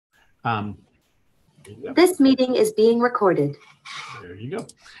Um, there you go. This meeting is being recorded. There you go.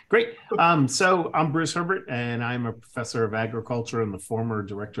 Great. So I'm Bruce Herbert, and I'm a professor of agriculture and the former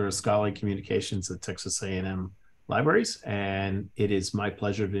director of scholarly communications at Texas A&M Libraries. And it is my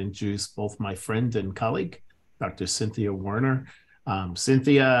pleasure to introduce both my friend and colleague, Dr. Cynthia Werner.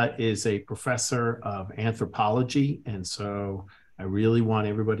 Cynthia is a professor of anthropology, and so I really want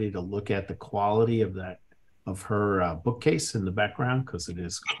everybody to look at the quality of her bookcase in the background, because it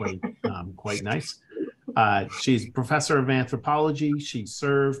is quite nice. She's professor of anthropology. She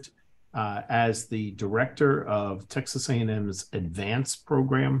served as the director of Texas A&M's advanced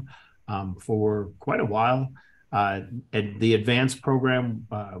program for quite a while. And the advanced program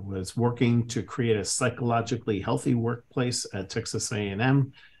was working to create a psychologically healthy workplace at Texas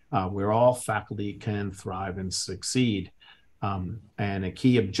A&M, where all faculty can thrive and succeed. And a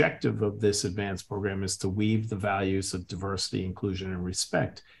key objective of this advanced program is to weave the values of diversity, inclusion, and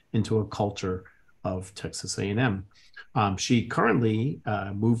respect into a culture of Texas A&M. She currently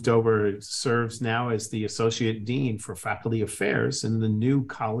serves now as the Associate Dean for Faculty Affairs in the new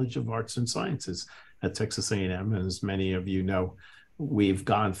College of Arts and Sciences at Texas A&M. As many of you know, we've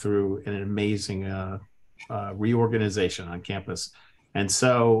gone through an amazing reorganization on campus. And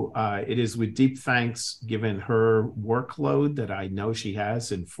so it is with deep thanks, given her workload that I know she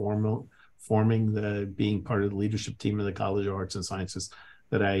has in being part of the leadership team of the College of Arts and Sciences,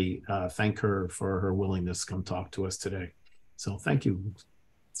 that I thank her for her willingness to come talk to us today. So thank you,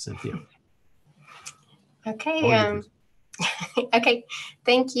 Cynthia. Okay. Okay.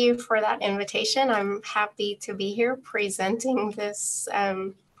 Thank you for that invitation. I'm happy to be here presenting this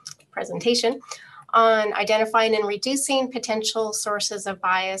presentation on identifying and reducing potential sources of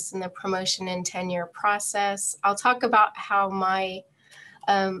bias in the promotion and tenure process. I'll talk about how my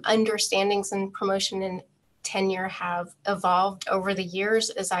understandings in promotion and tenure have evolved over the years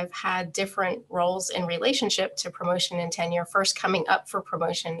as I've had different roles in relationship to promotion and tenure, first coming up for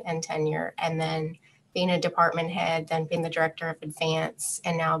promotion and tenure, and then being a department head, then being the director of advance,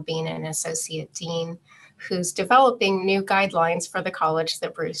 and now being an associate dean who's developing new guidelines for the college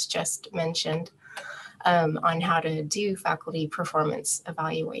that Bruce just mentioned on how to do faculty performance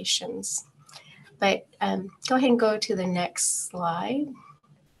evaluations. But go ahead and go to the next slide.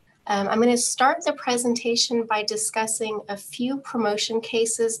 I'm going to start the presentation by discussing a few promotion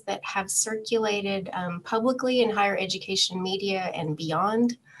cases that have circulated publicly in higher education media and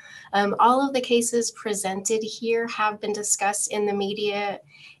beyond. All of the cases presented here have been discussed in the media,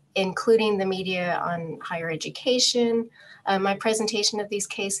 including the media on higher education. My presentation of these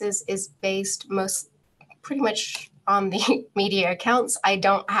cases is based pretty much on the media accounts. I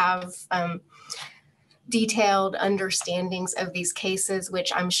don't have detailed understandings of these cases,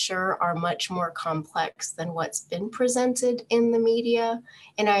 which I'm sure are much more complex than what's been presented in the media.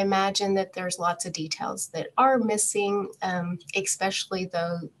 And I imagine that there's lots of details that are missing, especially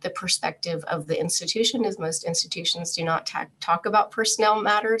though the perspective of the institution, as most institutions do not talk about personnel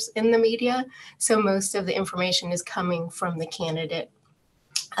matters in the media. So most of the information is coming from the candidate.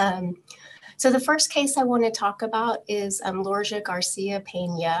 So the first case I want to talk about is Lorgia Garcia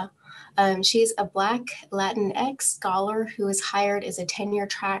Pena. She's a Black Latinx scholar who was hired as a tenure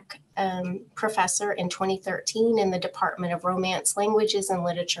track professor in 2013 in the Department of Romance, Languages, and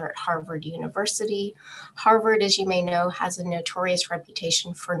Literature at Harvard University. Harvard, as you may know, has a notorious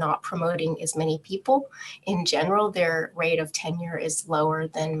reputation for not promoting as many people. In general, their rate of tenure is lower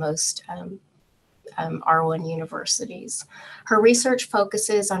than most R1 universities. Her research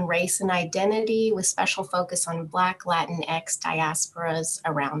focuses on race and identity with special focus on Black Latinx diasporas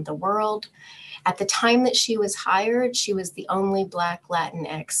around the world. At the time that she was hired, she was the only Black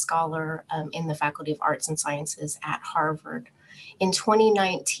Latinx scholar in the Faculty of Arts and Sciences at Harvard. In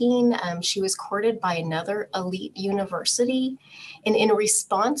 2019, she was courted by another elite university. And in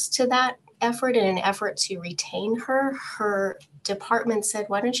response to that effort and an effort to retain her, her department said,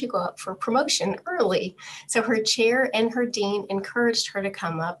 why don't you go up for promotion early? So her chair and her dean encouraged her to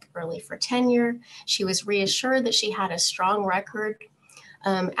come up early for tenure. She was reassured that she had a strong record.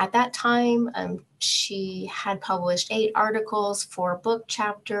 At that time, she had published 8 articles, 4 book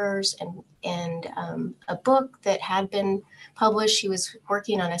chapters, and a book that had been published. She was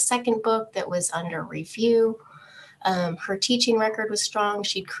working on a second book that was under review. Her teaching record was strong.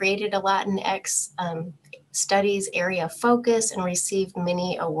 She'd created a Latinx studies area of focus and received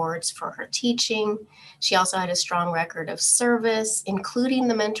many awards for her teaching. She also had a strong record of service, including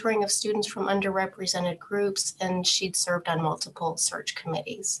the mentoring of students from underrepresented groups, and she'd served on multiple search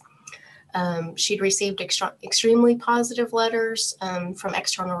committees. She'd received extremely positive letters from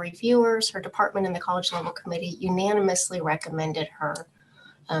external reviewers. Her department and the college level committee unanimously recommended her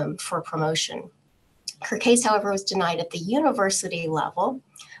for promotion. Her case, however, was denied at the university level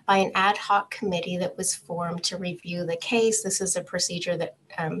by an ad hoc committee that was formed to review the case. This is a procedure that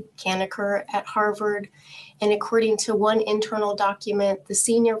can occur at Harvard. And according to one internal document, the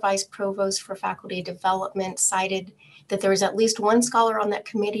senior vice provost for faculty development cited that there was at least one scholar on that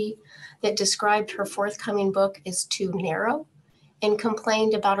committee that described her forthcoming book as too narrow and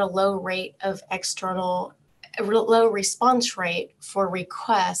complained about a low response rate for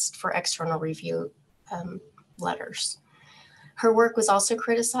requests for external review letters. Her work was also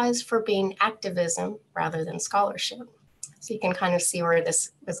criticized for being activism rather than scholarship. So you can kind of see where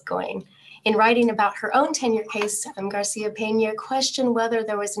this was going. In writing about her own tenure case, Garcia Pena questioned whether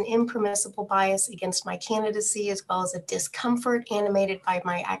there was an impermissible bias against my candidacy, as well as a discomfort animated by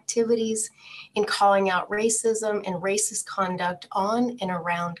my activities in calling out racism and racist conduct on and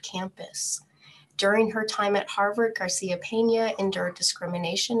around campus. During her time at Harvard, Garcia Pena endured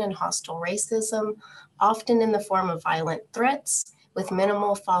discrimination and hostile racism, often in the form of violent threats with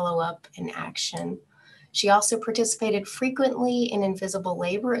minimal follow-up and action. She also participated frequently in invisible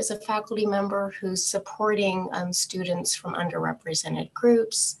labor as a faculty member who's supporting students from underrepresented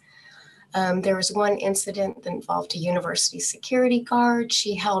groups. There was one incident that involved a university security guard.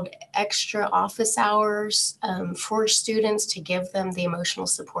 She held extra office hours for students to give them the emotional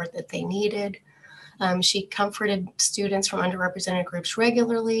support that they needed. She comforted students from underrepresented groups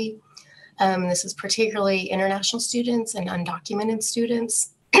regularly. This is particularly international students and undocumented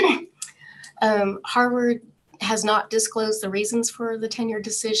students. Harvard has not disclosed the reasons for the tenure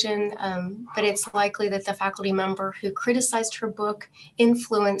decision, but it's likely that the faculty member who criticized her book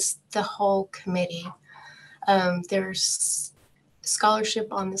influenced the whole committee. There's scholarship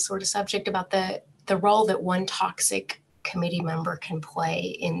on this sort of subject about the role that one toxic committee member can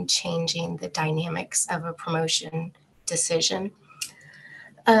play in changing the dynamics of a promotion decision.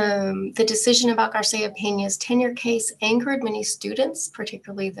 The decision about Garcia Pena's tenure case angered many students,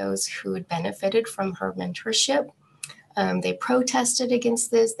 particularly those who had benefited from her mentorship. They protested against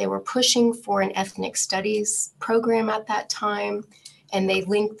this. They were pushing for an ethnic studies program at that time, and they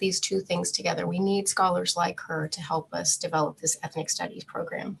linked these two things together. We need scholars like her to help us develop this ethnic studies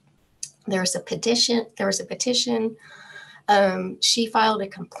program. There was a petition. She filed a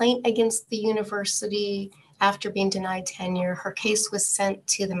complaint against the university after being denied tenure. Her case was sent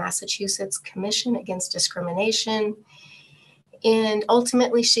to the Massachusetts Commission Against Discrimination, and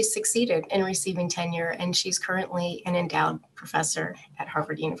ultimately she succeeded in receiving tenure, and she's currently an endowed professor at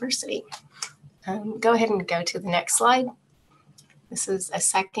Harvard University. Go ahead and go to the next slide. This is a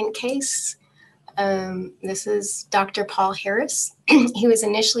second case. This is Dr. Paul Harris. He was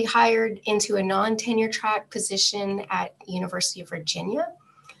initially hired into a non-tenure track position at University of Virginia.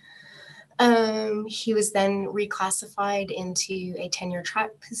 He was then reclassified into a tenure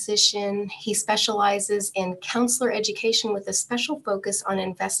track position. He specializes in counselor education with a special focus on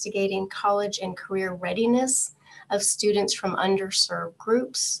investigating college and career readiness of students from underserved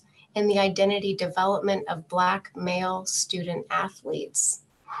groups and the identity development of Black male student athletes.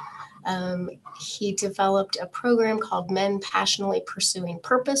 He developed a program called Men Passionately Pursuing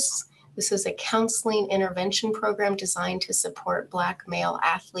Purpose. This is a counseling intervention program designed to support Black male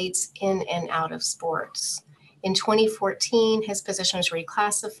athletes in and out of sports. In 2014, his position was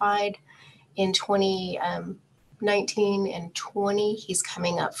reclassified. In 2019 and 20, he's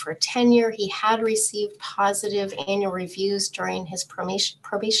coming up for tenure. He had received positive annual reviews during his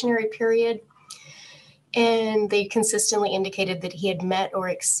probationary period, and they consistently indicated that he had met or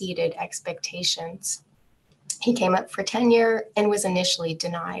exceeded expectations. He came up for tenure and was initially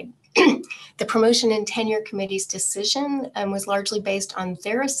denied. The Promotion and Tenure Committee's decision was largely based on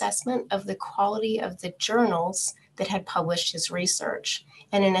their assessment of the quality of the journals that had published his research,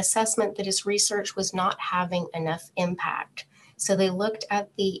 and an assessment that his research was not having enough impact. So they looked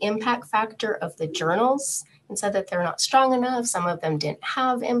at the impact factor of the journals and said that they're not strong enough. Some of them didn't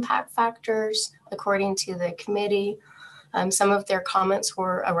have impact factors, according to the committee. Some of their comments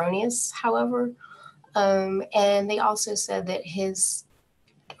were erroneous, however. And they also said that his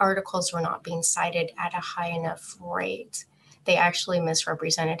articles were not being cited at a high enough rate. They actually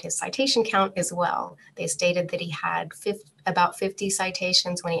misrepresented his citation count as well. They stated that he had about 50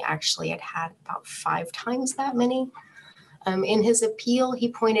 citations when he actually had about 5 times that many. In his appeal,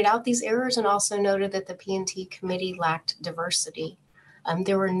 he pointed out these errors and also noted that the P&T committee lacked diversity.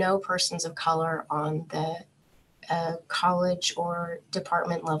 There were no persons of color on the college or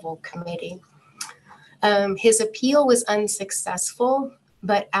department level committee. His appeal was unsuccessful,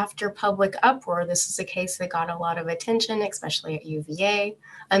 but after public uproar, this is a case that got a lot of attention, especially at UVA,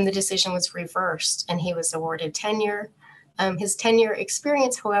 the decision was reversed and he was awarded tenure. His tenure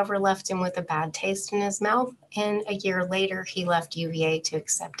experience, however, left him with a bad taste in his mouth, and a year later, he left UVA to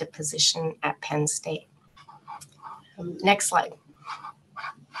accept a position at Penn State. Next slide.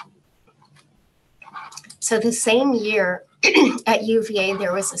 So the same year at UVA,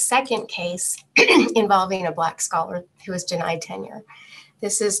 there was a second case involving a Black scholar who was denied tenure.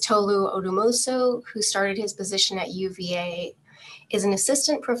 This is Tolu Odumoso, who started his position at UVA as an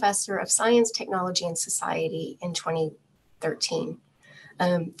assistant professor of science, technology, and society in 2013.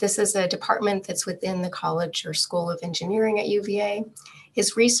 This is a department that's within the College or School of Engineering at UVA.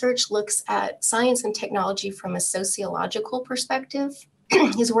 His research looks at science and technology from a sociological perspective.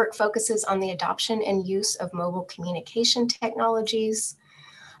 His work focuses on the adoption and use of mobile communication technologies.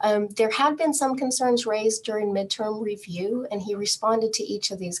 There had been some concerns raised during midterm review, and he responded to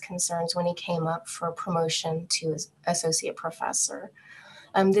each of these concerns when he came up for promotion to associate professor.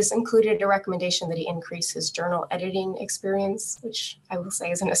 This included a recommendation that he increase his journal editing experience, which I will say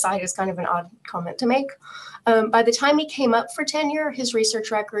as an aside is kind of an odd comment to make. By the time he came up for tenure, his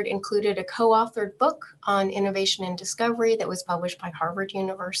research record included a co-authored book on innovation and discovery that was published by Harvard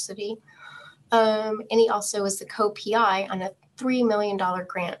University. And he also was the co-PI on a $3 million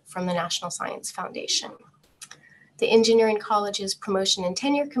grant from the National Science Foundation. The Engineering College's Promotion and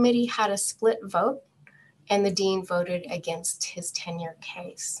Tenure Committee had a split vote, and the dean voted against his tenure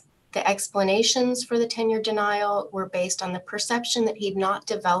case. The explanations for the tenure denial were based on the perception that he'd not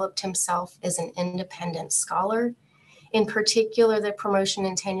developed himself as an independent scholar. In particular, the Promotion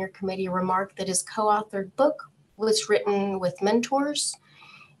and Tenure Committee remarked that his co-authored book was written with mentors,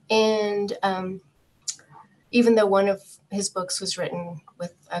 and even though one of his books was written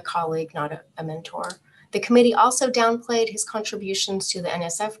with a colleague, not a mentor. The committee also downplayed his contributions to the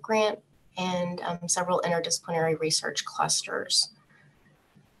NSF grant and several interdisciplinary research clusters.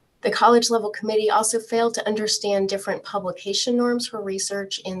 The college level committee also failed to understand different publication norms for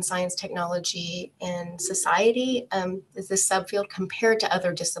research in science, technology, and society as this subfield compared to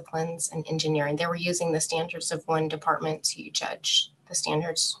other disciplines in engineering. They were using the standards of one department to judge the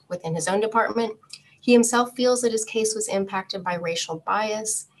standards within his own department. He himself feels that his case was impacted by racial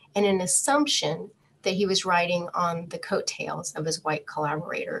bias and an assumption that he was writing on the coattails of his white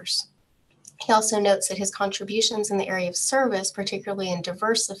collaborators. He also notes that his contributions in the area of service, particularly in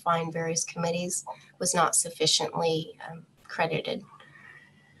diversifying various committees, was not sufficiently credited.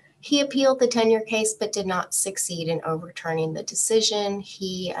 He appealed the tenure case, but did not succeed in overturning the decision.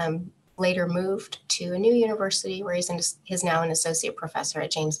 He later moved to a new university where he's now an associate professor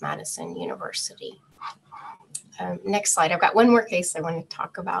at James Madison University. Next slide. I've got one more case I want to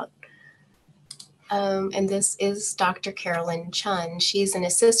talk about. And this is Dr. Carolyn Chun. She's an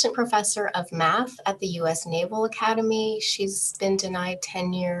assistant professor of math at the U.S. Naval Academy. She's been denied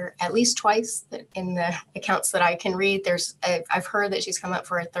tenure at least twice in the accounts that I can read. I've heard that she's come up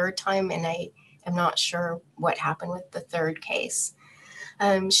for a third time, and I am not sure what happened with the third case.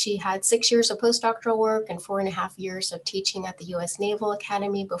 She had 6 years of postdoctoral work and 4.5 years of teaching at the U.S. Naval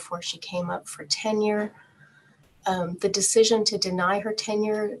Academy before she came up for tenure. The decision to deny her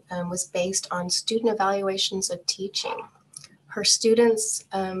tenure was based on student evaluations of teaching. Her students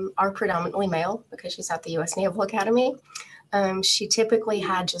are predominantly male because she's at the U.S. Naval Academy. She typically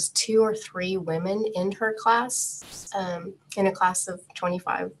had just 2 or 3 women in her class, in a class of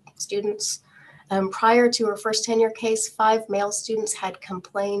 25 students. Prior to her first tenure case, 5 male students had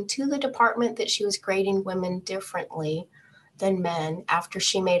complained to the department that she was grading women differently than men after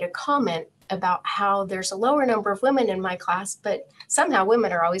she made a comment about how there's a lower number of women in my class, but somehow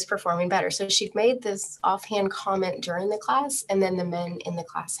women are always performing better. So she'd made this offhand comment during the class, and then the men in the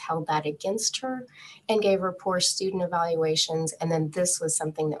class held that against her and gave her poor student evaluations. And then this was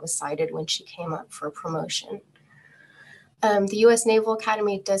something that was cited when she came up for promotion. The U.S. Naval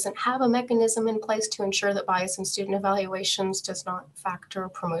Academy doesn't have a mechanism in place to ensure that bias in student evaluations does not factor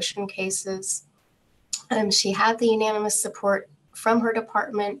promotion cases. She had the unanimous support from her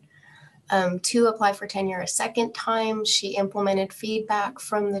department to apply for tenure a second time. She implemented feedback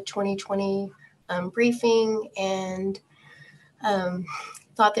from the 2020 briefing and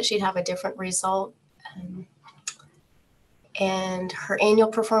thought that she'd have a different result. And her annual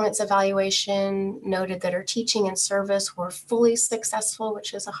performance evaluation noted that her teaching and service were fully successful,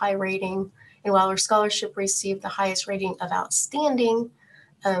 which is a high rating. And while her scholarship received the highest rating of outstanding,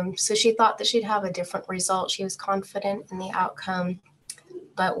 so she thought that she'd have a different result. She was confident in the outcome.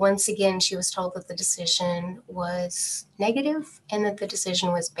 But once again, she was told that the decision was negative and that the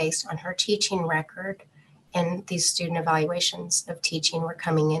decision was based on her teaching record, and these student evaluations of teaching were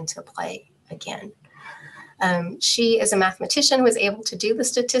coming into play again. She, as a mathematician, was able to do the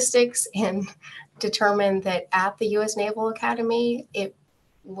statistics and determined that at the U.S. Naval Academy, it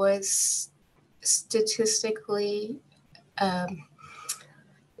was statistically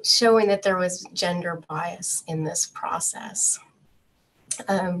showing that there was gender bias in this process.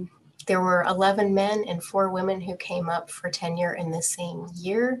 There were 11 men and 4 women who came up for tenure in the same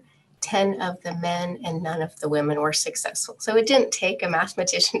year. 10 of the men and none of the women were successful. So it didn't take a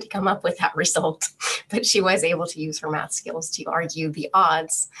mathematician to come up with that result, but she was able to use her math skills to argue the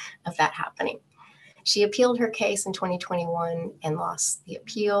odds of that happening. She appealed her case in 2021 and lost the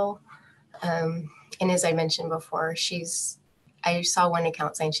appeal. And as I mentioned before, I saw one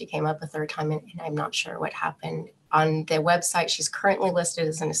account saying she came up a 3rd time, and I'm not sure what happened. On the website, she's currently listed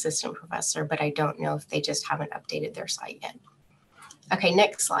as an assistant professor, but I don't know if they just haven't updated their site yet. Okay,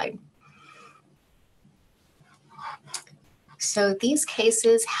 next slide. So these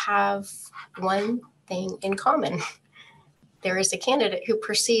cases have one thing in common. There is a candidate who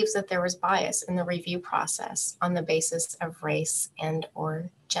perceives that there was bias in the review process on the basis of race and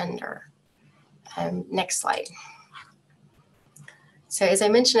or gender. Next slide. So as I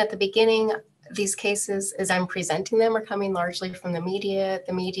mentioned at the beginning, these cases, as I'm presenting them, are coming largely from the media.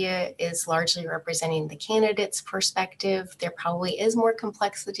 The media is largely representing the candidate's perspective. There probably is more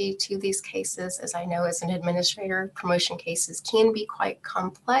complexity to these cases. As I know as an administrator, promotion cases can be quite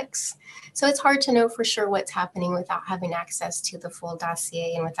complex. So it's hard to know for sure what's happening without having access to the full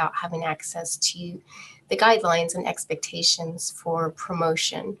dossier and without having access to the guidelines and expectations for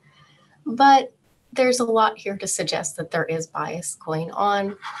promotion. But there's a lot here to suggest that there is bias going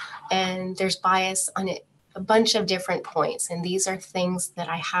on, and there's bias on a bunch of different points. And these are things that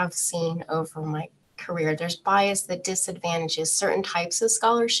I have seen over my career. There's bias that disadvantages certain types of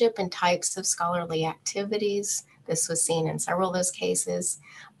scholarship and types of scholarly activities. This was seen in several of those cases.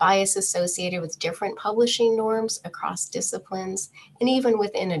 Bias associated with different publishing norms across disciplines and even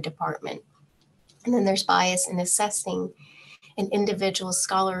within a department. And then there's bias in assessing an individual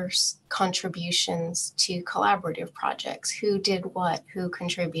scholar's contributions to collaborative projects. Who did what, who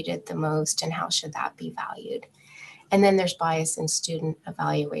contributed the most, and how should that be valued? And then there's bias in student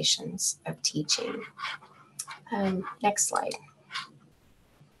evaluations of teaching. Next slide.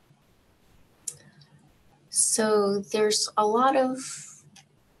 So there's a lot of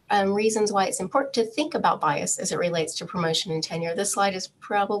reasons why it's important to think about bias as it relates to promotion and tenure. This slide is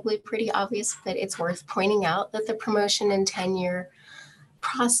probably pretty obvious, but it's worth pointing out that the promotion and tenure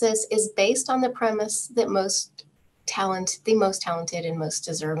process is based on the premise that the most talented and most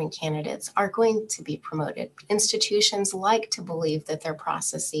deserving candidates are going to be promoted. Institutions like to believe that their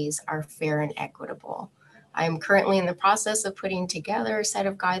processes are fair and equitable. I'm currently in the process of putting together a set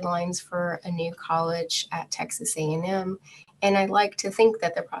of guidelines for a new college at Texas A&M. And I like to think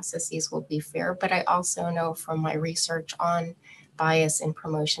that the processes will be fair, but I also know from my research on bias in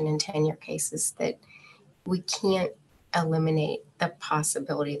promotion and tenure cases that we can't eliminate the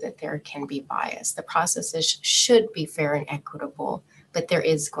possibility that there can be bias. The processes should be fair and equitable, but there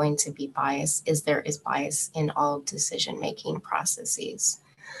is going to be bias, as there is bias in all decision-making processes.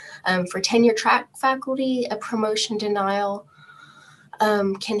 For tenure track faculty, a promotion denial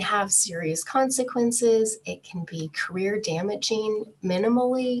can have serious consequences. It can be career damaging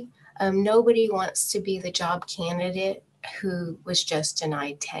minimally. Nobody wants to be the job candidate who was just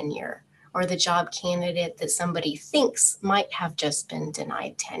denied tenure, or the job candidate that somebody thinks might have just been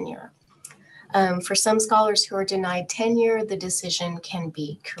denied tenure. For some scholars who are denied tenure, the decision can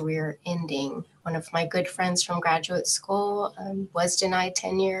be career ending. One of my good friends from graduate school was denied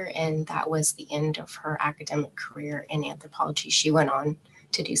tenure, and that was the end of her academic career in anthropology. She went on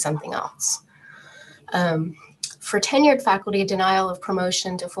to do something else. For tenured faculty, denial of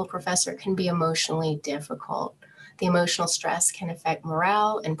promotion to full professor can be emotionally difficult. The emotional stress can affect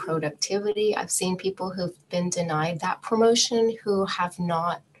morale and productivity. I've seen people who've been denied that promotion who have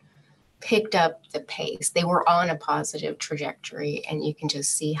not picked up the pace. They were on a positive trajectory, and you can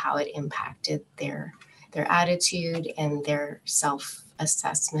just see how it impacted their attitude and their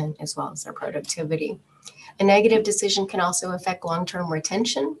self-assessment as well as their productivity. A negative decision can also affect long-term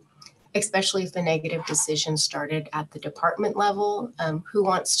retention, especially if the negative decision started at the department level. Who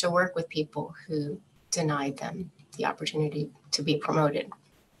wants to work with people who denied them the opportunity to be promoted?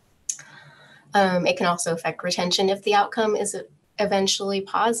 It can also affect retention if the outcome is eventually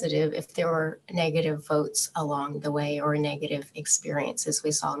positive, if there were negative votes along the way or negative experiences we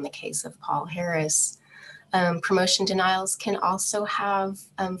saw in the case of Paul Harris. Promotion denials can also have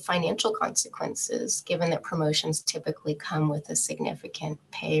financial consequences, given that promotions typically come with a significant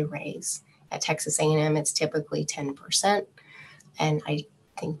pay raise. At Texas A&M, it's typically 10%, and I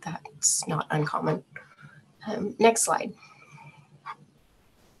think that's not uncommon. Next slide.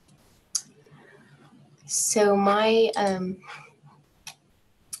 So my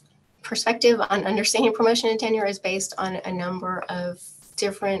perspective on understanding promotion and tenure is based on a number of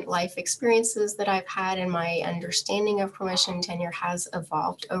different life experiences that I've had, and my understanding of promotion and tenure has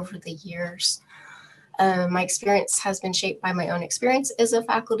evolved over the years. My experience has been shaped by my own experience as a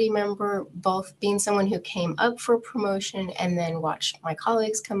faculty member, both being someone who came up for promotion and then watched my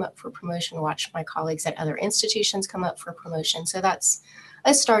colleagues come up for promotion, watched my colleagues at other institutions come up for promotion. So that's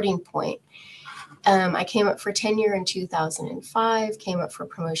a starting point. I came up for tenure in 2005, came up for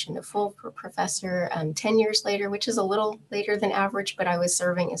promotion to full professor 10 years later, which is a little later than average, but I was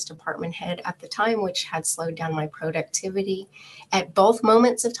serving as department head at the time, which had slowed down my productivity. At both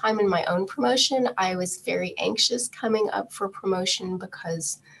moments of time in my own promotion, I was very anxious coming up for promotion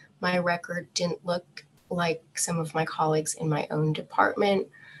because my record didn't look like some of my colleagues in my own department.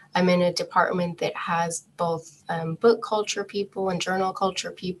 I'm in a department that has both book culture people and journal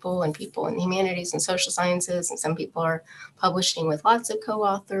culture people and people in humanities and social sciences. And some people are publishing with lots of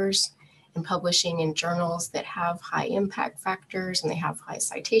co-authors and publishing in journals that have high impact factors and they have high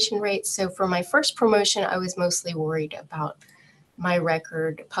citation rates. So for my first promotion, I was mostly worried about my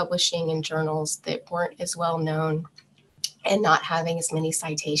record publishing in journals that weren't as well known and not having as many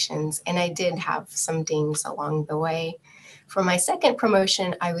citations. And I did have some dings along the way. For my second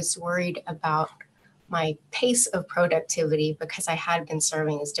promotion, I was worried about my pace of productivity because I had been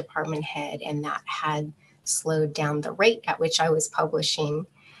serving as department head and that had slowed down the rate at which I was publishing.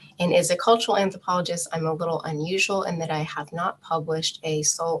 And as a cultural anthropologist, I'm a little unusual in that I have not published a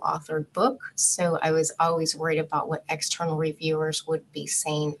sole authored book. So I was always worried about what external reviewers would be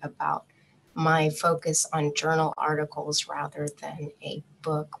saying about my focus on journal articles rather than a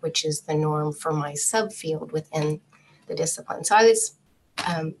book, which is the norm for my subfield within the discipline. So I was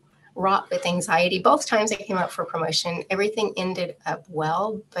wrought with anxiety. Both times I came up for promotion, everything ended up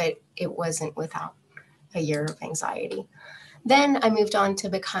well, but it wasn't without a year of anxiety. Then I moved on to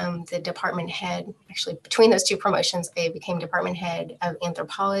become the department head. Actually, between those two promotions, I became department head of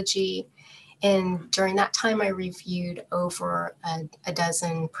anthropology. And during that time, I reviewed over a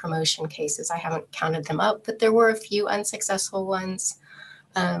dozen promotion cases. I haven't counted them up, but there were a few unsuccessful ones,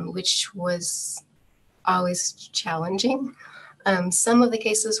 which was always challenging. Some of the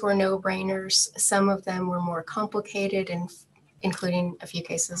cases were no-brainers. Some of them were more complicated, and including a few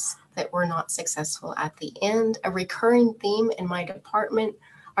cases that were not successful at the end. A recurring theme in my department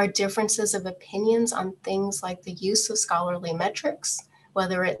are differences of opinions on things like the use of scholarly metrics,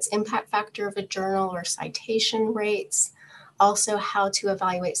 whether it's impact factor of a journal or citation rates, also how to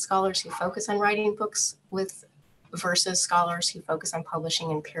evaluate scholars who focus on writing books versus scholars who focus on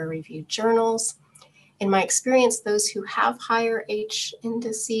publishing in peer-reviewed journals. In my experience, those who have higher H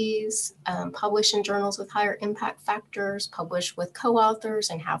indices, publish in journals with higher impact factors, publish with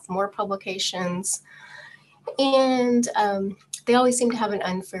co-authors and have more publications. And they always seem to have an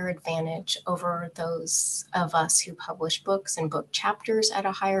unfair advantage over those of us who publish books and book chapters at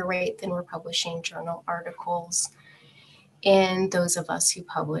a higher rate than we're publishing journal articles. And those of us who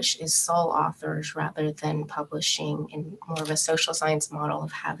publish as sole authors rather than publishing in more of a social science model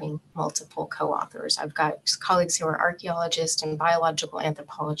of having multiple co-authors. I've got colleagues who are archaeologists and biological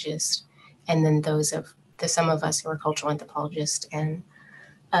anthropologists, and then some of us who are cultural anthropologists and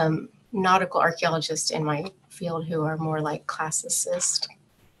nautical archaeologists in my field who are more like classicists.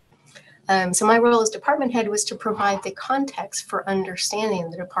 So my role as department head was to provide the context for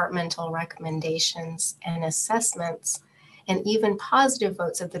understanding the departmental recommendations and assessments, and even positive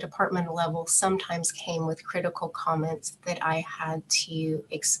votes at the departmental level sometimes came with critical comments that I had to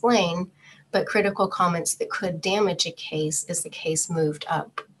explain, but critical comments that could damage a case as the case moved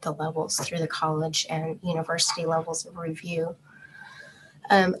up the levels through the college and university levels of review.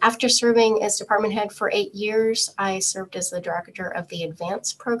 After serving as department head for 8 years, I served as the director of the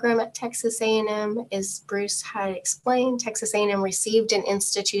advanced program at Texas A&M. As Bruce had explained, Texas A&M received an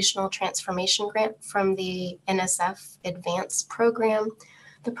institutional transformation grant from the NSF advanced program.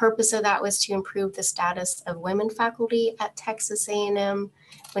 The purpose of that was to improve the status of women faculty at Texas A&M.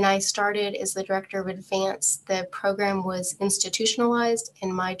 When I started as the director of advanced, the program was institutionalized,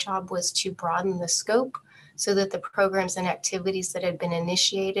 and my job was to broaden the scope so that the programs and activities that had been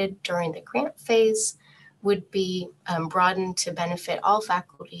initiated during the grant phase would be broadened to benefit all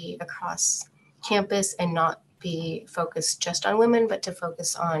faculty across campus and not be focused just on women, but to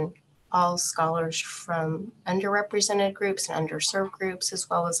focus on all scholars from underrepresented groups and underserved groups, as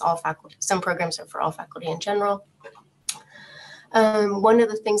well as all faculty. Some programs are for all faculty in general. One of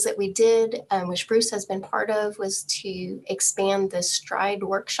the things that we did, which Bruce has been part of, was to expand the STRIDE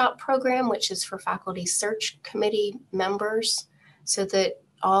workshop program, which is for faculty search committee members, so that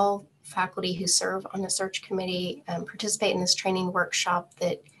all faculty who serve on the search committee participate in this training workshop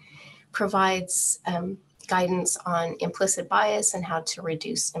that provides guidance on implicit bias and how to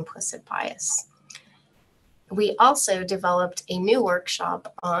reduce implicit bias. We also developed a new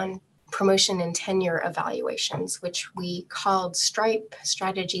workshop on promotion and tenure evaluations, which we called STRIPE,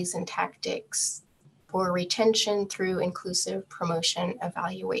 Strategies and Tactics for Retention Through Inclusive Promotion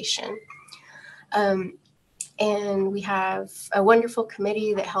Evaluation. And we have a wonderful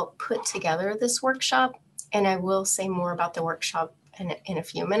committee that helped put together this workshop, and I will say more about the workshop in a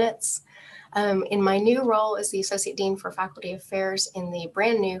few minutes. In my new role as the Associate Dean for Faculty Affairs in the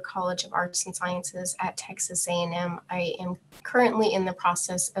brand new College of Arts and Sciences at Texas A&M, I am currently in the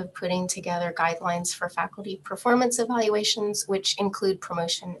process of putting together guidelines for faculty performance evaluations, which include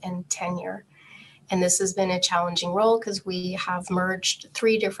promotion and tenure. And this has been a challenging role because we have merged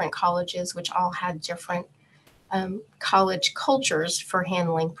 3 different colleges, which all had different college cultures for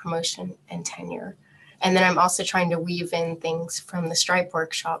handling promotion and tenure. And then I'm also trying to weave in things from the STRIPE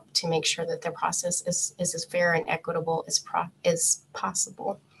workshop to make sure that the process is as fair and equitable as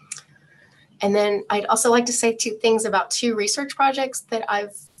possible. And then I'd also like to say 2 things about 2 research projects that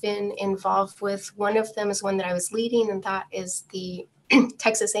I've been involved with. One of them is one that I was leading, and that is the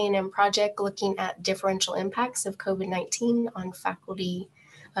Texas A&M project looking at differential impacts of COVID-19 on faculty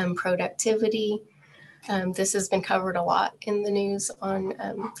productivity. This has been covered a lot in the news on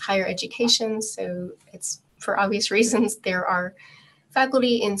higher education, so it's for obvious reasons. There are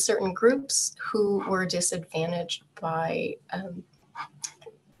faculty in certain groups who were disadvantaged by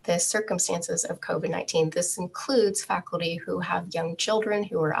the circumstances of COVID-19. This includes faculty who have young children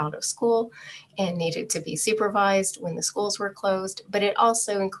who are out of school and needed to be supervised when the schools were closed, but it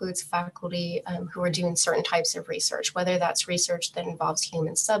also includes faculty who are doing certain types of research, whether that's research that involves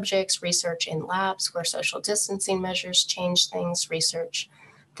human subjects, research in labs where social distancing measures change things, research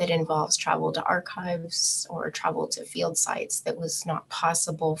that involves travel to archives or travel to field sites that was not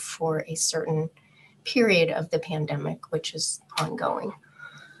possible for a certain period of the pandemic, which is ongoing.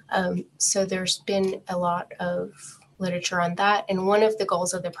 So there's been a lot of literature on that. And one of the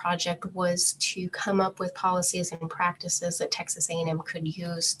goals of the project was to come up with policies and practices that Texas A&M could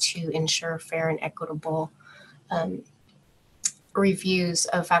use to ensure fair and equitable reviews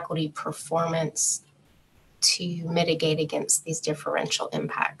of faculty performance to mitigate against these differential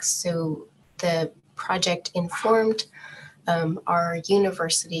impacts. So the project informed our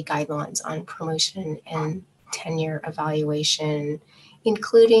university guidelines on promotion and tenure evaluation,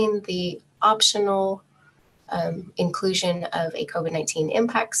 including the optional inclusion of a COVID-19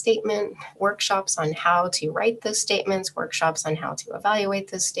 impact statement, workshops on how to write those statements, workshops on how to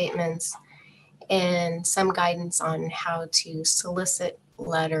evaluate those statements, and some guidance on how to solicit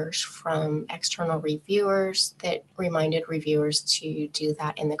letters from external reviewers that reminded reviewers to do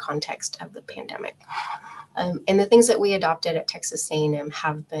that in the context of the pandemic. And the things that we adopted at Texas A&M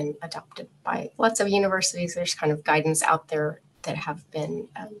have been adopted by lots of universities. There's kind of guidance out there that have been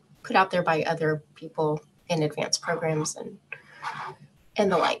put out there by other people in advanced programs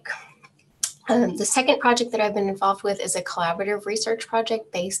and the like. The second project that I've been involved with is a collaborative research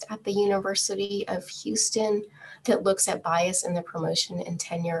project based at the University of Houston that looks at bias in the promotion and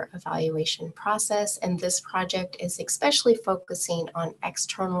tenure evaluation process. And this project is especially focusing on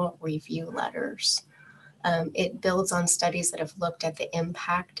external review letters. It builds on studies that have looked at the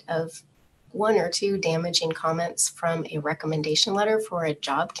impact of 1 or 2 damaging comments from a recommendation letter for a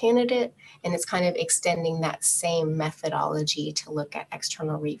job candidate, and it's kind of extending that same methodology to look at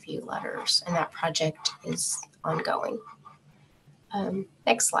external review letters, and that project is ongoing.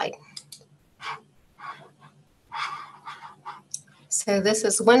 Next slide. So this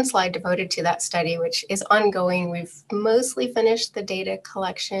is one slide devoted to that study, which is ongoing. We've mostly finished the data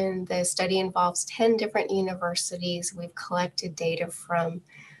collection. The study involves 10 different universities. We've collected data from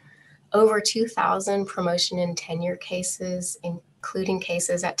over 2,000 promotion and tenure cases, including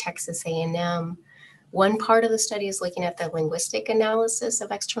cases at Texas A&M. One part of the study is looking at the linguistic analysis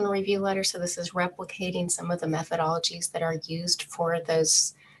of external review letters. So this is replicating some of the methodologies that are used for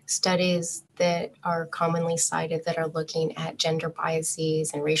those studies that are commonly cited that are looking at gender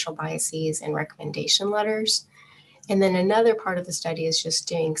biases and racial biases in recommendation letters. And then another part of the study is just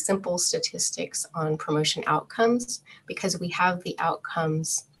doing simple statistics on promotion outcomes, because we have the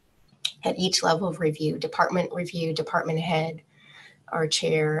outcomes at each level of review, department head, our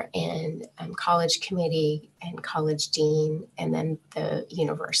chair, and college committee and college dean, and then the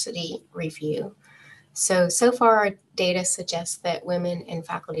university review. So far our data suggests that women and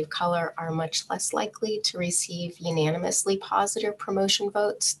faculty of color are much less likely to receive unanimously positive promotion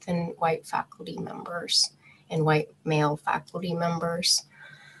votes than white faculty members and white male faculty members.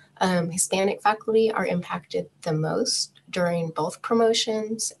 Hispanic faculty are impacted the most during both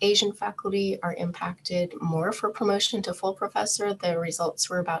promotions. Asian faculty are impacted more for promotion to full professor. The results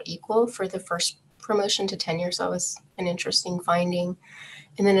were about equal for the first promotion to tenure, so it was an interesting finding.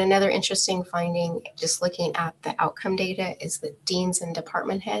 And then another interesting finding, just looking at the outcome data, is that deans and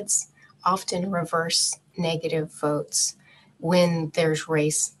department heads often reverse negative votes when there's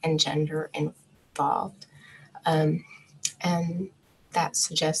race and gender involved. And that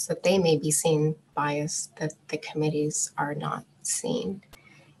suggests that they may be seeing bias that the committees are not seeing.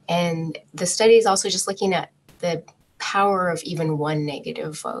 And the study is also just looking at the power of even one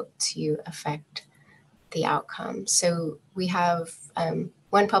negative vote to affect the outcome. So we have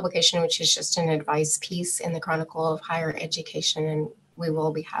one publication, which is just an advice piece in the Chronicle of Higher Education, and we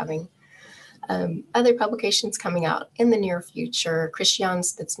will be having other publications coming out in the near future. Christian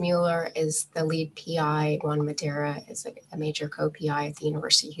Spitzmuller is the lead PI. Juan Madera is a major co-PI at the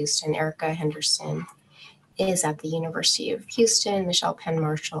University of Houston. Erica Henderson is at the University of Houston. Michelle Penn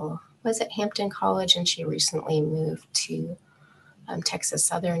Marshall was at Hampton College, and she recently moved to Texas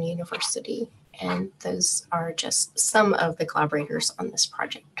Southern University. And those are just some of the collaborators on this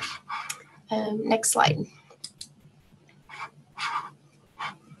project. Next slide.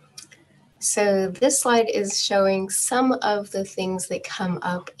 So this slide is showing some of the things that come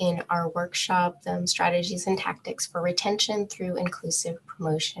up in our workshop, strategies and tactics for retention through inclusive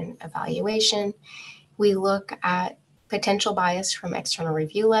promotion evaluation. We look at potential bias from external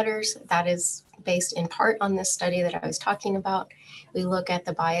review letters. That is based in part on this study that I was talking about. We look at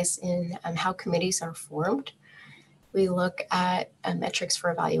the bias in how committees are formed. We look at metrics for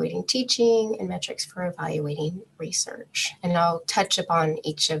evaluating teaching and metrics for evaluating research. And I'll touch upon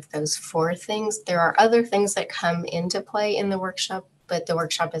each of those 4 things. There are other things that come into play in the workshop, but the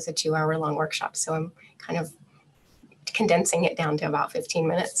workshop is a 2-hour-long workshop, so I'm kind of condensing it down to about 15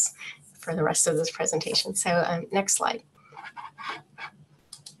 minutes for the rest of this presentation. So next slide.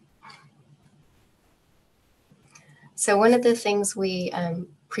 So one of the things we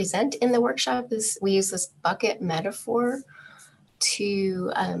present in the workshop is we use this bucket metaphor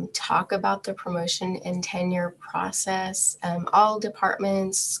to talk about the promotion and tenure process. All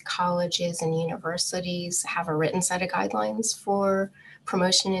departments, colleges, and universities have a written set of guidelines for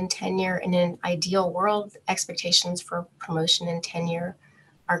promotion and tenure. In an ideal world, expectations for promotion and tenure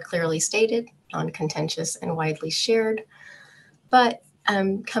are clearly stated, non-contentious, and widely shared. But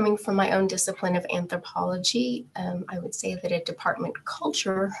coming from my own discipline of anthropology, I would say that a department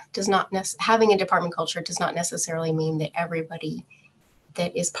culture does not having a department culture does not necessarily mean that everybody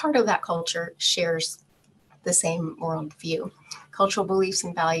that is part of that culture shares the same worldview. Cultural beliefs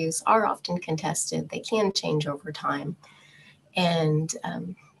and values are often contested. They can change over time, and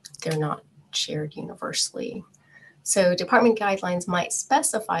they're not shared universally. So department guidelines might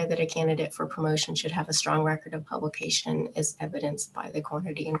specify that a candidate for promotion should have a strong record of publication as evidenced by the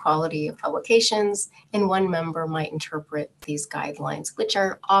quantity and quality of publications, and one member might interpret these guidelines, which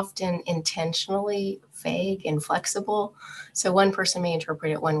are often intentionally vague and flexible. So one person may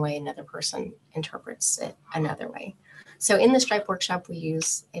interpret it one way, another person interprets it another way. So in the STRIPE workshop, we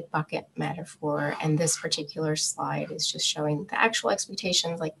use a bucket metaphor, and this particular slide is just showing the actual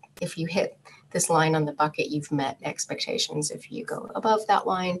expectations. Like if you hit this line on the bucket, you've met expectations. If you go above that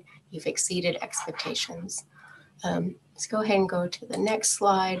line, you've exceeded expectations. Let's go ahead and go to the next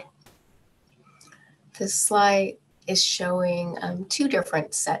slide. This slide is showing 2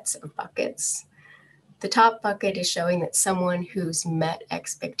 different sets of buckets. The top bucket is showing that someone who's met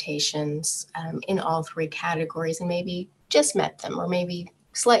expectations in all 3 categories and maybe just met them or maybe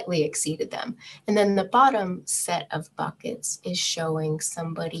slightly exceeded them. And then the bottom set of buckets is showing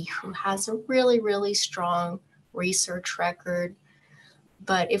somebody who has a really, really strong research record.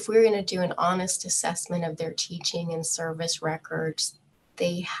 But if we're going to do an honest assessment of their teaching and service records,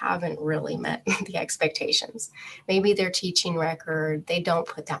 they haven't really met the expectations. Maybe their teaching record, they don't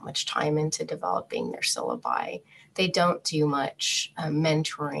put that much time into developing their syllabi. They don't do much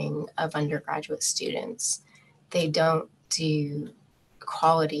mentoring of undergraduate students. They don't do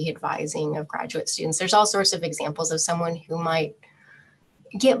quality advising of graduate students. There's all sorts of examples of someone who might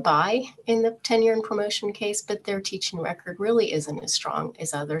get by in the tenure and promotion case, but their teaching record really isn't as strong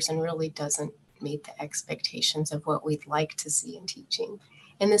as others and really doesn't meet the expectations of what we'd like to see in teaching.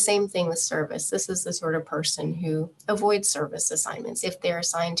 And the same thing with service. This is the sort of person who avoids service assignments. If they're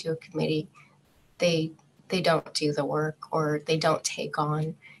assigned to a committee, they don't do the work or they don't take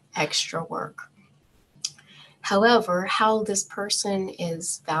on extra work. However, how this person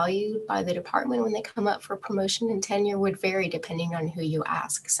is valued by the department when they come up for promotion and tenure would vary depending on who you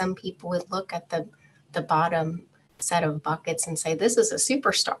ask. Some people would look at the bottom set of buckets and say, this is a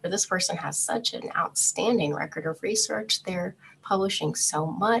superstar. This person has such an outstanding record of research. They're publishing so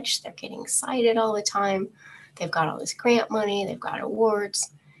much. They're getting cited all the time. They've got all this grant money. They've got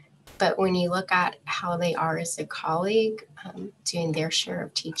awards. But when you look at how they are as a colleague, doing their share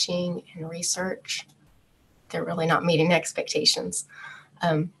of teaching and research, they're really not meeting expectations.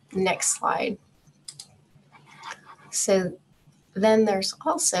 Next slide. So then there's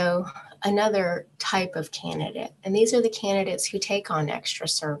also another type of candidate, and these are the candidates who take on extra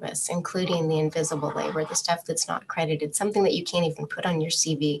service, including the invisible labor, the stuff that's not credited, something that you can't even put on your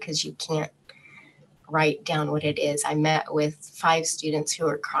CV because you can't write down what it is. I met with 5 students who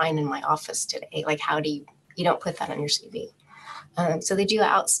are crying in my office today. Like, how do you don't put that on your CV. So they do an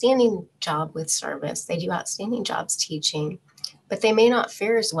outstanding job with service. They do outstanding jobs teaching, but they may not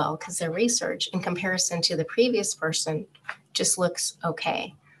fare as well because their research in comparison to the previous person just looks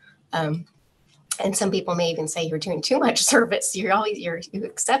okay. And some people may even say you're doing too much service. You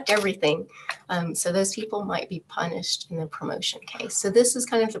accept everything. So those people might be punished in the promotion case. So this is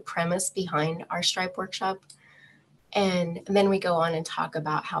kind of the premise behind our Stripe workshop. And then we go on and talk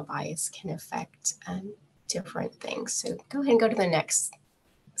about how bias can affect different things. So go ahead and go to the next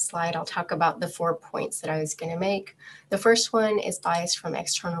slide. I'll talk about the 4 points that I was going to make. The first one is bias from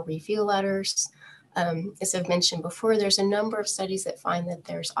external review letters. As I've mentioned before, there's a number of studies that find that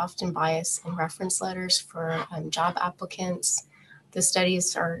there's often bias in reference letters for job applicants. The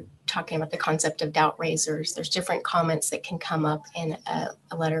studies are talking about the concept of doubt raisers. There's different comments that can come up in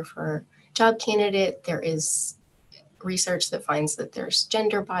a letter for a job candidate. There is research that finds that there's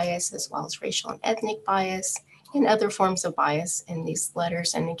gender bias as well as racial and ethnic bias and other forms of bias in these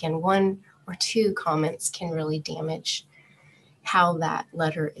letters. And again, 1 or 2 comments can really damage how that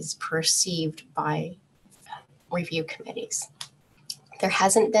letter is perceived by review committees. There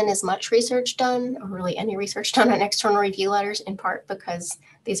hasn't been as much research done, or really any research done on external review letters, in part because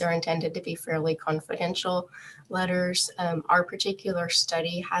these are intended to be fairly confidential letters. Our particular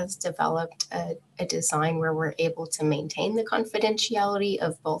study has developed a design where we're able to maintain the confidentiality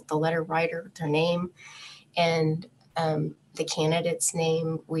of both the letter writer, their name, and the candidate's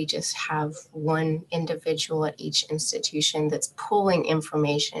name. We just have one individual at each institution that's pulling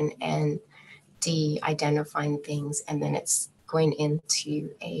information and de-identifying things, and then it's going into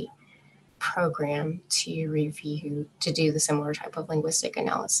a program to review, to do the similar type of linguistic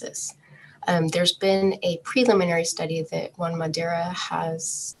analysis. There's been a preliminary study that Juan Madera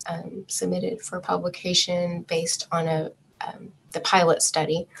has submitted for publication based on the pilot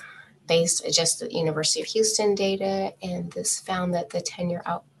study based just at the University of Houston data, and this found that the tenure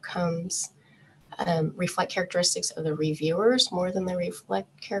outcomes reflect characteristics of the reviewers more than they reflect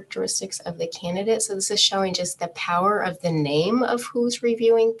characteristics of the candidates. So this is showing just the power of the name of who's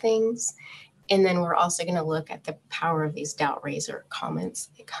reviewing things. And then we're also going to look at the power of these doubt raiser comments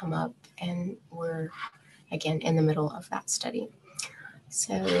that come up, and we're again in the middle of that study.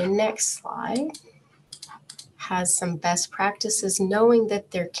 So the next slide has some best practices, knowing that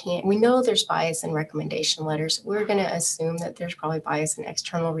we know there's bias in recommendation letters. We're going to assume that there's probably bias in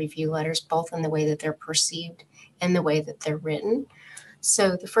external review letters, both in the way that they're perceived and the way that they're written.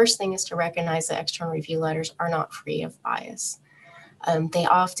 So the first thing is to recognize that external review letters are not free of bias. They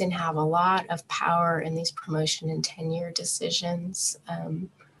often have a lot of power in these promotion and tenure decisions.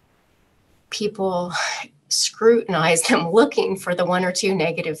 People scrutinize them looking for the 1 or 2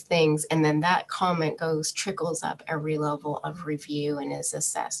 negative things, and then that comment trickles up every level of review and is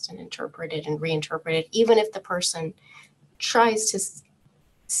assessed and interpreted and reinterpreted, even if the person tries to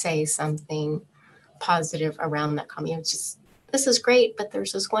say something positive around that comment. It's just, this is great, but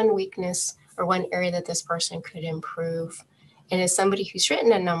there's this one weakness or one area that this person could improve. And as somebody who's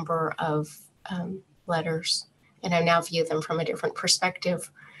written a number of letters, and I now view them from a different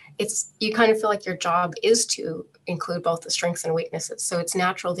perspective, you kind of feel like your job is to include both the strengths and weaknesses. So it's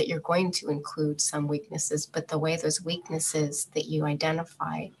natural that you're going to include some weaknesses, but the way those weaknesses that you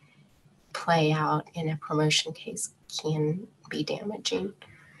identify play out in a promotion case can be damaging.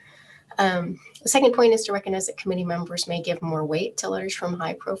 The second point is to recognize that committee members may give more weight to letters from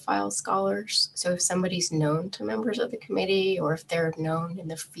high-profile scholars. So if somebody's known to members of the committee, or if they're known in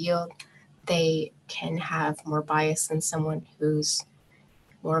the field, they can have more bias than someone who's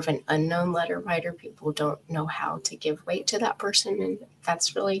more of an unknown letter writer. People don't know how to give weight to that person, and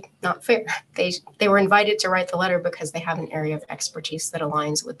that's really not fair. They were invited to write the letter because they have an area of expertise that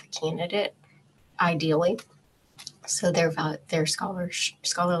aligns with the candidate, ideally. So their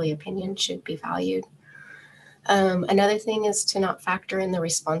scholarly opinion should be valued. Another thing is to not factor in the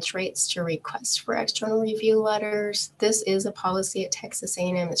response rates to requests for external review letters. This is a policy at Texas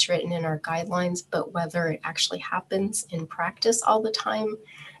A&M. It's written in our guidelines, but whether it actually happens in practice all the time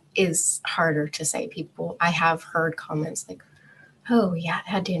is harder to say. I have heard comments like, oh yeah, I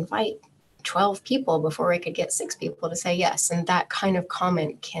had to invite 12 people before I could get 6 people to say yes. And that kind of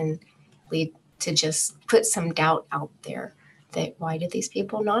comment can lead to just put some doubt out there that why did these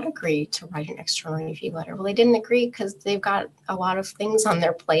people not agree to write an external review letter? Well, they didn't agree because they've got a lot of things on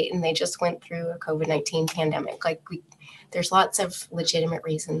their plate and they just went through a COVID-19 pandemic. There's lots of legitimate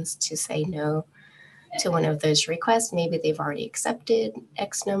reasons to say no to one of those requests. Maybe they've already accepted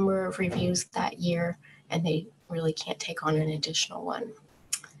X number of reviews that year and they really can't take on an additional one.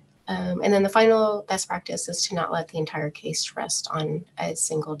 And then the final best practice is to not let the entire case rest on a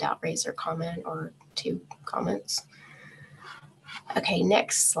single doubt raiser comment or 2 comments. Okay,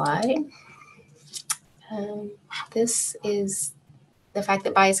 next slide. This is the fact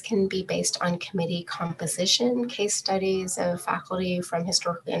that bias can be based on committee composition. Case studies of faculty from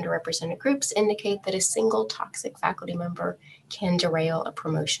historically underrepresented groups indicate that a single toxic faculty member can derail a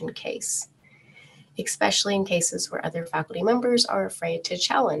promotion case, especially in cases where other faculty members are afraid to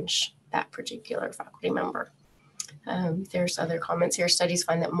challenge that particular faculty member. There's other comments here. Studies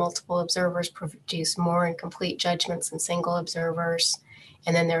find that multiple observers produce more incomplete judgments than single observers.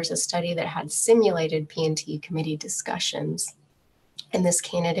 And then there's a study that had simulated P&T committee discussions. And this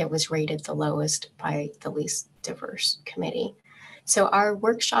candidate was rated the lowest by the least diverse committee. So our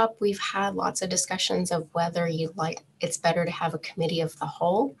workshop, we've had lots of discussions of whether it's better to have a committee of the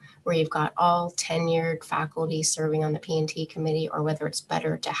whole, where you've got all tenured faculty serving on the P&T committee, or whether it's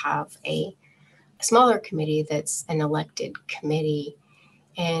better to have a smaller committee that's an elected committee.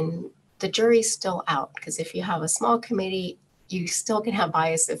 And the jury's still out, because if you have a small committee, you still can have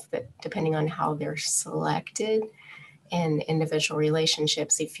bias depending on how they're selected and individual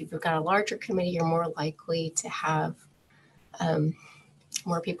relationships. If you've got a larger committee, you're more likely to have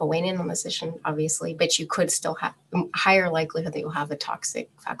more people weighing in on the decision, obviously, but you could still have higher likelihood that you'll have a toxic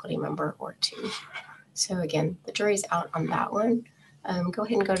faculty member or 2. So again, the jury's out on that one. Go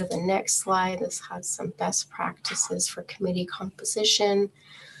ahead and go to the next slide. This has some best practices for committee composition.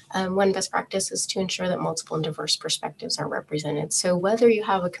 One best practice is to ensure that multiple and diverse perspectives are represented. So whether you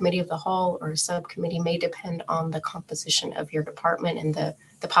have a committee of the whole or a subcommittee may depend on the composition of your department and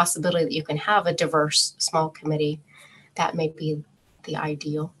the possibility that you can have a diverse small committee. That may be the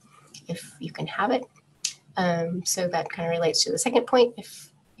ideal if you can have it. So that kind of relates to the second point.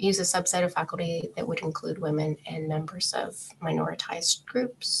 If use a subset of faculty that would include women and members of minoritized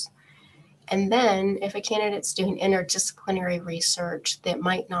groups. And then if a candidate's doing interdisciplinary research that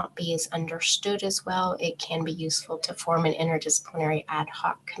might not be as understood as well, it can be useful to form an interdisciplinary ad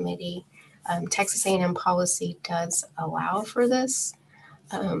hoc committee. Texas A&M policy does allow for this.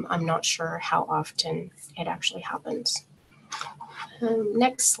 I'm not sure how often it actually happens.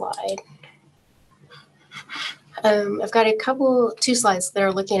 Next slide. I've got 2 slides that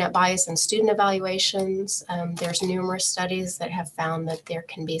are looking at bias in student evaluations. There's numerous studies that have found that there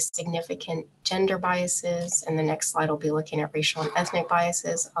can be significant gender biases, and the next slide will be looking at racial and ethnic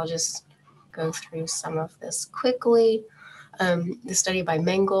biases. I'll just go through some of this quickly. The study by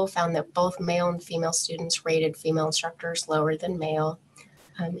Mengel found that both male and female students rated female instructors lower than male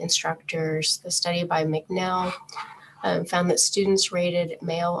instructors. The study by McNeil found that students rated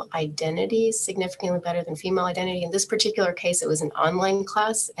male identity significantly better than female identity. In this particular case, it was an online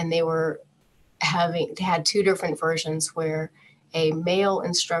class, and they had 2 different versions where a male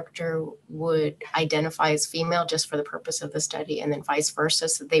instructor would identify as female just for the purpose of the study, and then vice versa.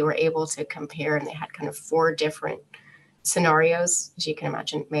 So they were able to compare, and they had kind of 4 different scenarios, as you can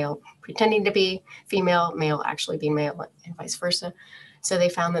imagine, male pretending to be female, male actually being male, and vice versa. So they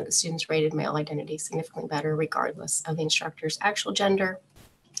found that the students rated male identity significantly better regardless of the instructor's actual gender.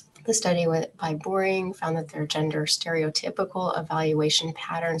 The study by Boring found that their gender stereotypical evaluation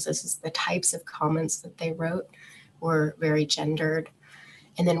patterns, this is the types of comments that they wrote, were very gendered.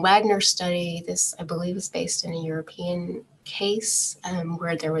 And then Wagner's study, this I believe is based in a European case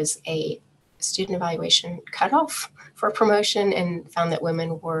where there was a student evaluation cutoff for promotion and found that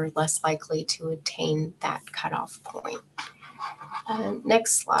women were less likely to attain that cutoff point.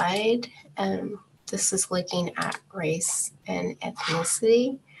 Next slide. This is looking at race and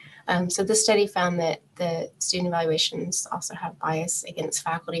ethnicity. So this study found that the student evaluations also have bias against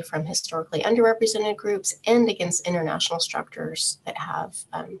faculty from historically underrepresented groups and against international instructors that have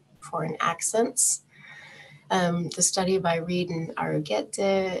foreign accents. The study by Reed and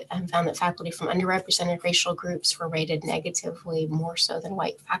Arguete found that faculty from underrepresented racial groups were rated negatively more so than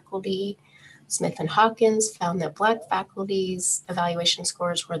white faculty. Smith and Hawkins found that Black faculty's evaluation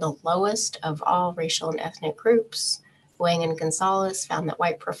scores were the lowest of all racial and ethnic groups. Wang and Gonzalez found that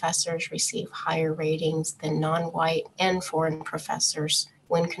white professors receive higher ratings than non-white and foreign professors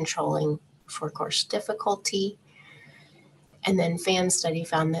when controlling for course difficulty. And then Fan's study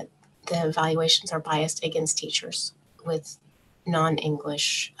found that the evaluations are biased against teachers with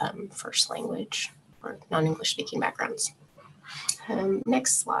non-English first language or non-English speaking backgrounds.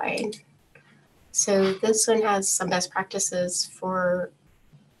 Next slide. So this one has some best practices for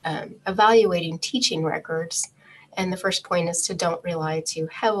evaluating teaching records. And the first point is to don't rely too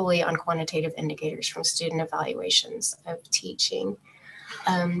heavily on quantitative indicators from student evaluations of teaching.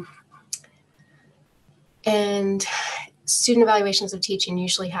 And student evaluations of teaching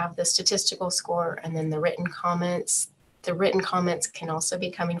usually have the statistical score and then the written comments. The written comments can also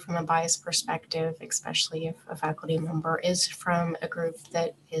be coming from a biased perspective, especially if a faculty member is from a group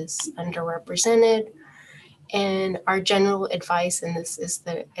that is underrepresented. And our general advice, and this is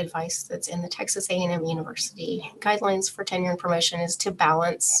the advice that's in the Texas A&M University guidelines for tenure and promotion, is to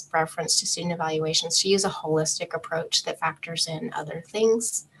balance reference to student evaluations, to use a holistic approach that factors in other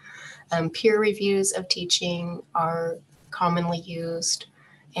things. Peer reviews of teaching are commonly used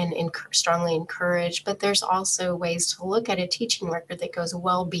and strongly encouraged, but there's also ways to look at a teaching record that goes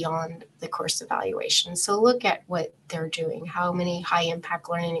well beyond the course evaluation. So look at what they're doing. How many high impact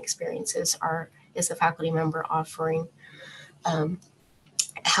learning experiences is the faculty member offering?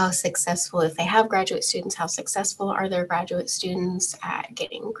 How successful, if they have graduate students, how successful are their graduate students at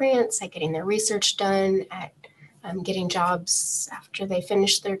getting grants, at getting their research done, at getting jobs after they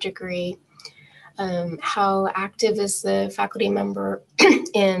finish their degree? How active is the faculty member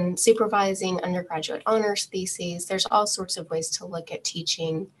in supervising undergraduate honors theses? There's all sorts of ways to look at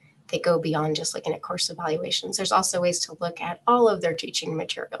teaching that go beyond just looking at course evaluations. There's also ways to look at all of their teaching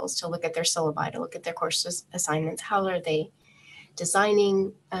materials, to look at their syllabi, to look at their course assignments. How are they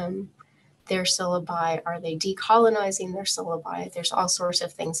designing their syllabi? Are they decolonizing their syllabi? There's all sorts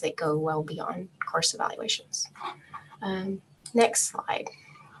of things that go well beyond course evaluations. Next slide.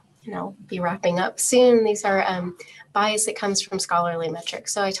 And I'll be wrapping up soon. These are bias that comes from scholarly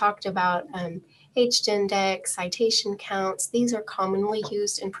metrics. So I talked about H-index, citation counts. These are commonly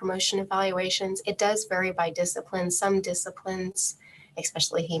used in promotion evaluations. It does vary by discipline. Some disciplines,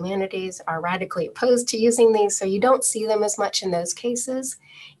 especially humanities, are radically opposed to using these, so you don't see them as much in those cases.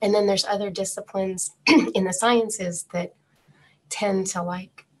 And then there's other disciplines in the sciences that tend to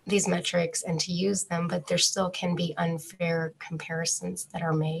like these metrics and to use them, but there still can be unfair comparisons that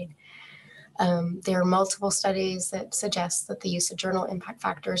are made. There are multiple studies that suggest that the use of journal impact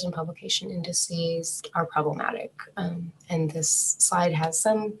factors and publication indices are problematic. And this slide has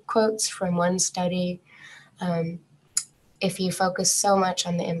some quotes from one study. If you focus so much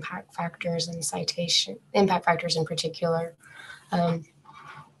on the impact factors and citation, impact factors in particular,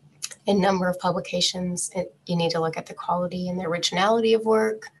 in number of publications, you need to look at the quality and the originality of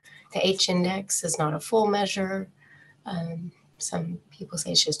work. The H-index is not a full measure. Some people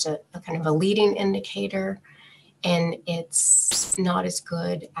say it's just a kind of a leading indicator, and it's not as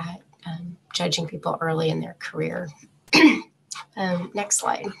good at judging people early in their career. Next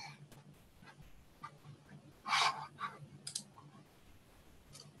slide.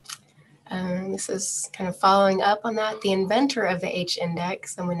 This is kind of following up on that. The inventor of the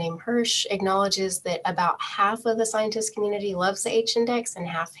H-index, someone named Hirsch, acknowledges that about half of the scientist community loves the H-index and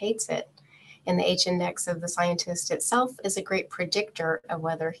half hates it. And the H-index of the scientist itself is a great predictor of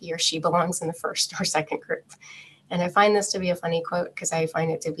whether he or she belongs in the first or second group. And I find this to be a funny quote because I find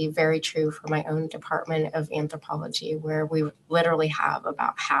it to be very true for my own department of anthropology, where we literally have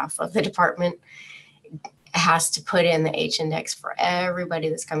about half of the department has to put in the H-index for everybody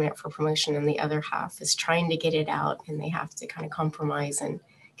that's coming up for promotion, and the other half is trying to get it out, and they have to kind of compromise and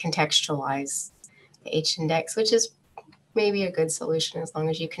contextualize the H-index, which is maybe a good solution as long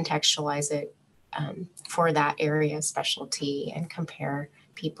as you contextualize it for that area of specialty and compare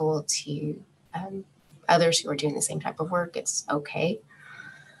people to others who are doing the same type of work. It's okay.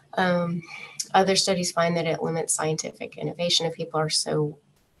 Other studies find that it limits scientific innovation if people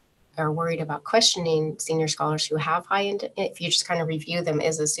are worried about questioning senior scholars who have if you just kind of review them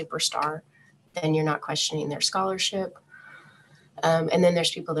as a superstar, then you're not questioning their scholarship. And then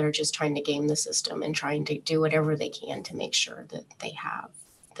there's people that are just trying to game the system and trying to do whatever they can to make sure that they have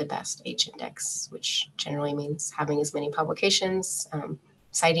the best H-index, which generally means having as many publications,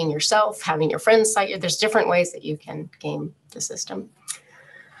 citing yourself, having your friends cite you. There's different ways that you can game the system.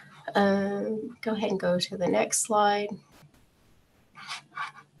 Go ahead and go to the next slide.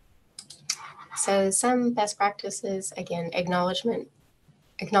 So some best practices, again, acknowledgement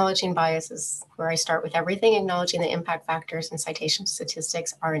acknowledging bias is where I start with everything. Acknowledging the impact factors and citation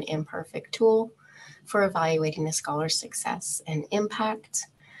statistics are an imperfect tool for evaluating a scholar's success and impact.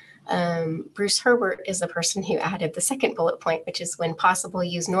 Bruce Herbert is the person who added the second bullet point, which is when possible,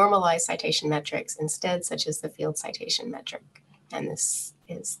 use normalized citation metrics instead, such as the field citation metric. And this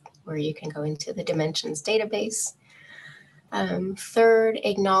is where you can go into the dimensions database. Third,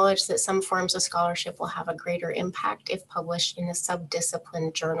 acknowledge that some forms of scholarship will have a greater impact if published in a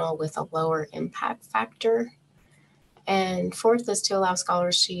subdiscipline journal with a lower impact factor. And fourth is to allow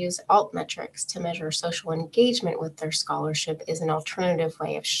scholars to use alt metrics to measure social engagement with their scholarship is an alternative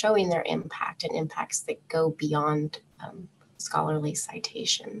way of showing their impact and impacts that go beyond scholarly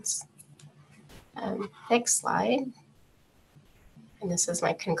citations. Next slide. And this is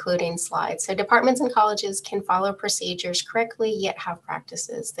my concluding slide. So departments and colleges can follow procedures correctly, yet have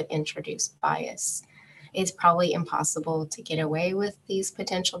practices that introduce bias. It's probably impossible to get away with these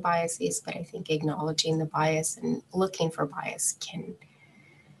potential biases, but I think acknowledging the bias and looking for bias can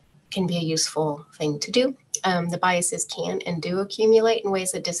be a useful thing to do. The biases can and do accumulate in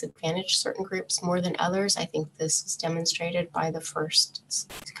ways that disadvantage certain groups more than others. I think this was demonstrated by the first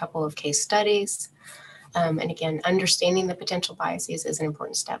couple of case studies. And again, understanding the potential biases is an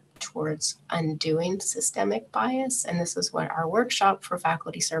important step towards undoing systemic bias. And this is what our workshop for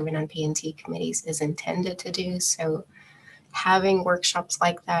faculty serving on P&T committees is intended to do. So having workshops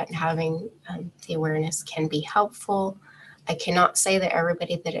like that and having the awareness can be helpful. I cannot say that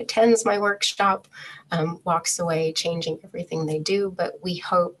everybody that attends my workshop walks away changing everything they do, but we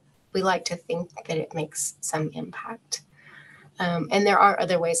like to think that it makes some impact. And there are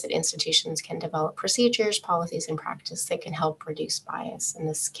other ways that institutions can develop procedures, policies, and practice that can help reduce bias. And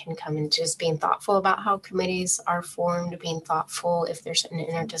this can come in just being thoughtful about how committees are formed, being thoughtful if there's an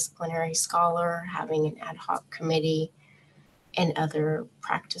interdisciplinary scholar, having an ad hoc committee, and other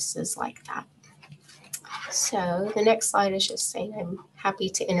practices like that. So the next slide is just saying I'm happy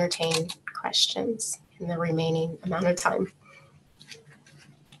to entertain questions in the remaining amount of time.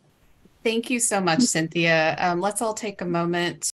 Thank you so much, Cynthia. Let's all take a moment